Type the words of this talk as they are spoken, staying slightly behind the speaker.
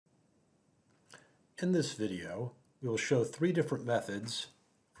In this video, we will show three different methods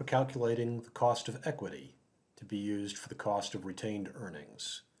for calculating the cost of equity to be used for the cost of retained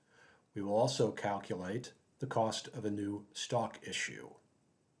earnings. We will also calculate the cost of a new stock issue.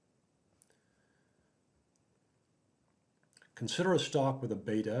 Consider a stock with a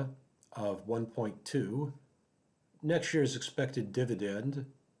beta of 1.2, next year's expected dividend,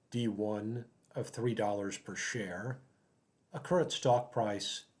 D1, of $3 per share, a current stock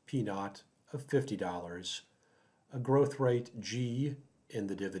price, P0, of $50, a growth rate, G, in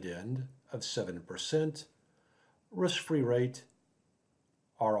the dividend of 7%, risk-free rate,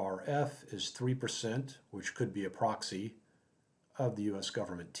 RRF, is 3%, which could be a proxy of the U.S.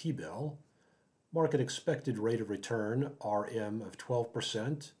 government T-bill, market expected rate of return, RM, of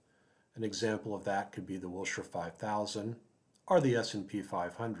 12%. An example of that could be the Wilshire 5000 or the S&P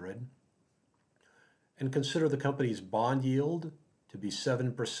 500. And consider the company's bond yield to be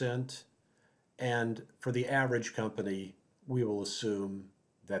 7%. And for the average company, we will assume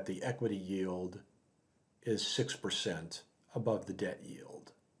that the equity yield is 6% above the debt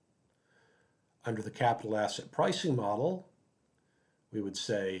yield. Under the capital asset pricing model, we would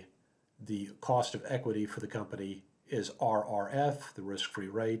say the cost of equity for the company is RRF, the risk-free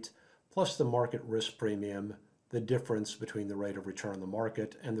rate, plus the market risk premium, the difference between the rate of return on the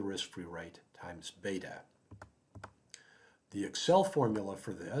market and the risk-free rate times beta. The Excel formula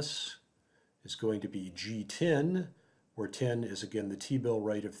for this is going to be G10, where 10 is again the T-bill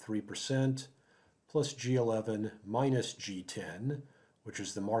rate of 3%, plus G11 minus G10, which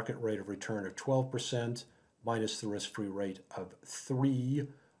is the market rate of return of 12%, minus the risk-free rate of 3,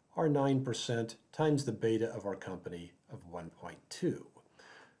 or 9%, times the beta of our company of 1.2.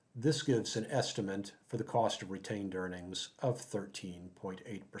 This gives an estimate for the cost of retained earnings of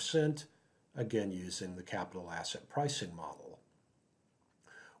 13.8%, again using the capital asset pricing model.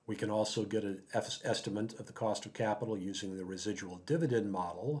 We can also get an estimate of the cost of capital using the residual dividend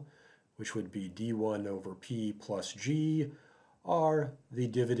model, which would be D1 over P plus G, or the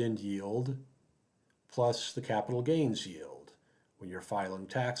dividend yield plus the capital gains yield. When you're filing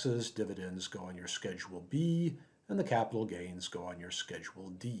taxes, dividends go on your Schedule B, and the capital gains go on your Schedule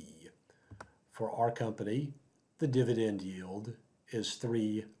D. For our company, the dividend yield is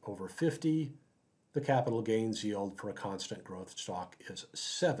 3 over 50. The capital gains yield for a constant growth stock is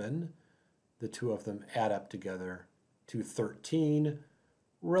 7. The two of them add up together to 13,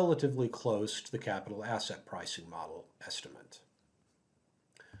 relatively close to the capital asset pricing model estimate.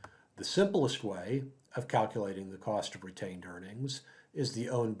 The simplest way of calculating the cost of retained earnings is the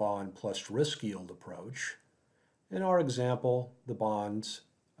own bond plus risk yield approach. In our example, the bonds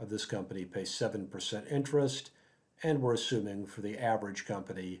of this company pay 7% interest, and we're assuming for the average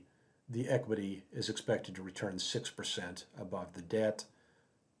company, the equity is expected to return 6% above the debt.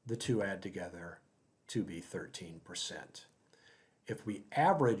 The two add together to be 13%. If we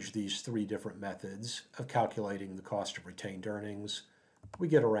average these three different methods of calculating the cost of retained earnings, we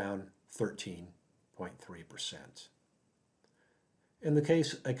get around 13.3%. In the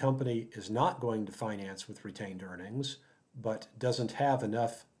case a company is not going to finance with retained earnings, but doesn't have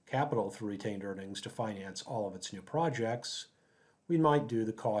enough capital through retained earnings to finance all of its new projects, we might do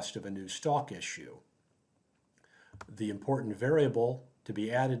the cost of a new stock issue. The important variable to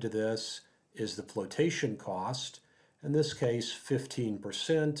be added to this is the flotation cost. In this case,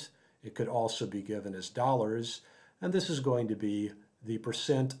 15%. It could also be given as dollars, and this is going to be the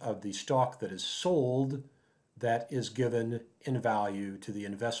percent of the stock that is sold that is given in value to the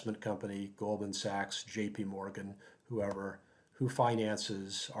investment company, Goldman Sachs, JP Morgan, whoever, who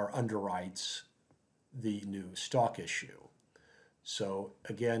finances or underwrites the new stock issue. So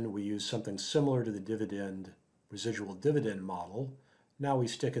again, we use something similar to the residual dividend model. Now we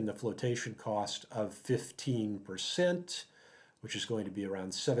stick in the flotation cost of 15%, which is going to be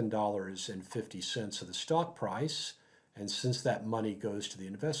around $7.50 of the stock price. And since that money goes to the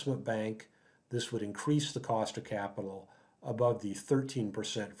investment bank, this would increase the cost of capital above the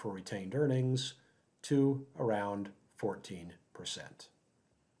 13% for retained earnings to around 14%.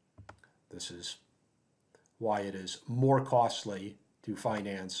 This is why it is more costly to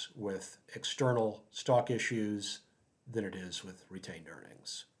finance with external stock issues than it is with retained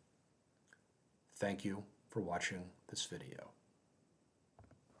earnings. Thank you for watching this video.